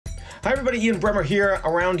Hi everybody, Ian Bremmer here,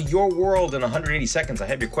 around your world in 180 seconds. I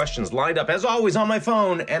have your questions lined up, as always, on my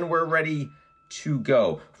phone, and we're ready to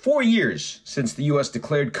go. 4 years since the U.S.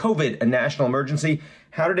 declared COVID a national emergency.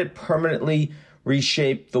 How did it permanently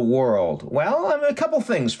reshape the world? Well, a couple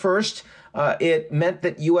things. First, it meant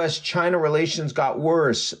that U.S.-China relations got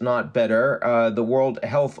worse, not better. The World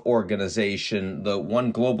Health Organization, the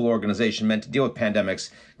one global organization meant to deal with pandemics,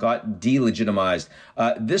 got delegitimized.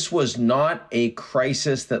 This was not a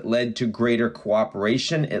crisis that led to greater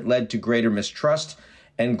cooperation. It led to greater mistrust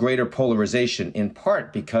and greater polarization, in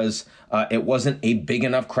part because it wasn't a big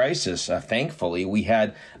enough crisis. Thankfully, we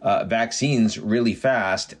had vaccines really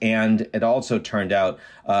fast, and it also turned out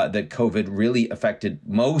that COVID really affected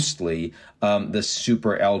mostly the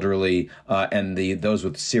super elderly and those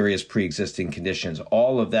with serious preexisting conditions.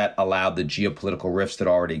 All of that allowed the geopolitical rifts that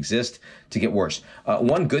already exist to get worse.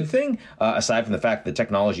 One good thing, aside from the fact that the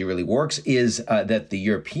technology really works, is that the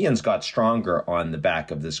Europeans got stronger on the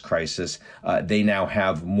back of this crisis. They now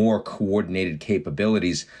have more coordinated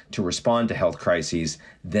capabilities to respond to health crises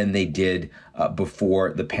than they did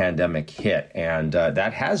before the pandemic hit. And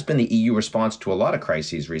that has been the EU response to a lot of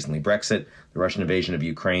crises recently. Brexit, the Russian invasion of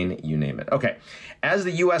Ukraine, you name it. Okay, as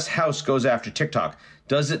the U.S. House goes after TikTok,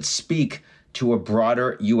 does it speak to a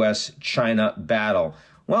broader U.S.-China battle?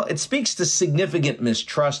 Well, it speaks to significant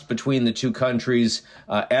mistrust between the two countries,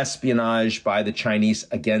 espionage by the Chinese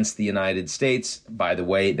against the United States. By the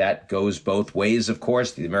way, that goes both ways, of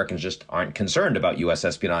course. The Americans just aren't concerned about U.S.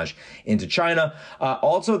 espionage into China.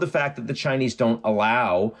 Also, the fact that the Chinese don't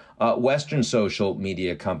allow Western social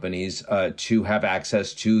media companies to have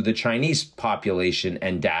access to the Chinese population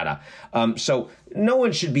and data. So no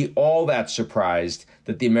one should be all that surprised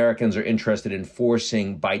that the Americans are interested in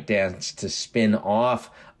forcing ByteDance to spin off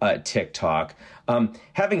TikTok.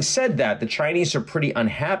 Having said that, the Chinese are pretty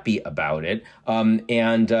unhappy about it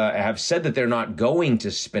and have said that they're not going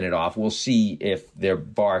to spin it off. We'll see if their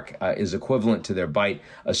bark is equivalent to their bite,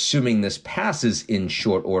 assuming this passes in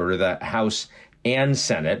short order, the House and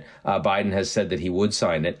Senate. Biden has said that he would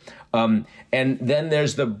sign it. And then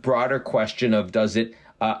there's the broader question of, does it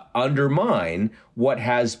undermine what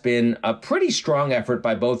has been a pretty strong effort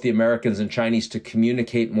by both the Americans and Chinese to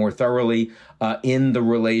communicate more thoroughly in the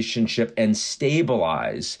relationship and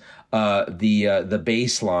stabilize the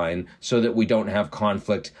baseline so that we don't have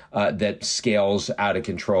conflict that scales out of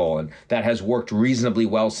control. And that has worked reasonably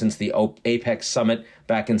well since the APEC summit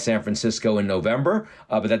back in San Francisco in November.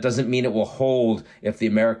 But that doesn't mean it will hold if the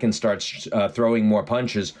Americans start throwing more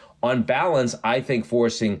punches. On balance, I think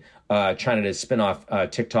forcing China to spin off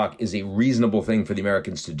TikTok is a reasonable thing for the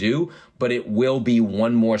Americans to do, but it will be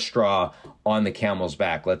one more straw on the camel's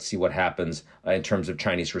back. Let's see what happens in terms of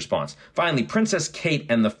Chinese response. Finally, Princess Kate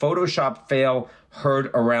and the Photoshop fail heard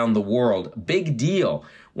around the world. Big deal.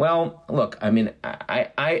 Well, look, I mean,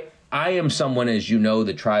 I am someone, as you know,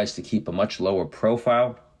 that tries to keep a much lower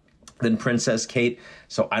profile than Princess Kate,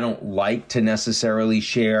 so I don't like to necessarily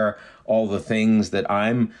share all the things that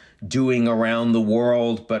I'm doing around the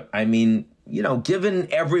world. But I mean, you know, given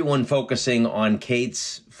everyone focusing on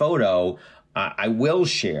Kate's photo, I will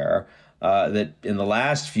share that in the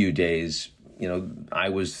last few days, you know, I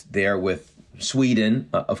was there with Sweden,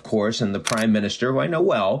 of course, and the Prime Minister, who I know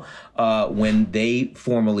well, when they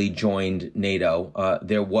formally joined NATO.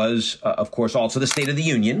 There was, of course, also the State of the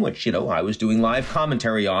Union, which, you know, I was doing live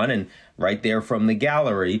commentary on and right there from the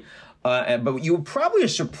gallery. But you probably are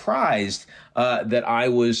surprised that I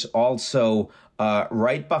was also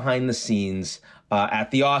right behind the scenes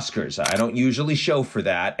at the Oscars. I don't usually show for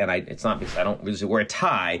that, and it's not because I don't usually wear a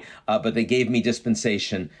tie, but they gave me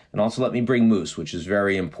dispensation and also let me bring moose, which is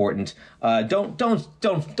very important.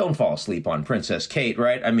 Don't fall asleep on Princess Kate,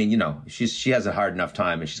 right? I mean, you know, she has a hard enough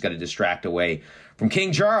time, and she's got to distract away from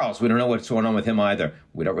King Charles. We don't know what's going on with him either.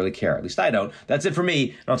 We don't really care. At least I don't. That's it for me,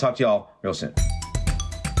 and I'll talk to y'all real soon.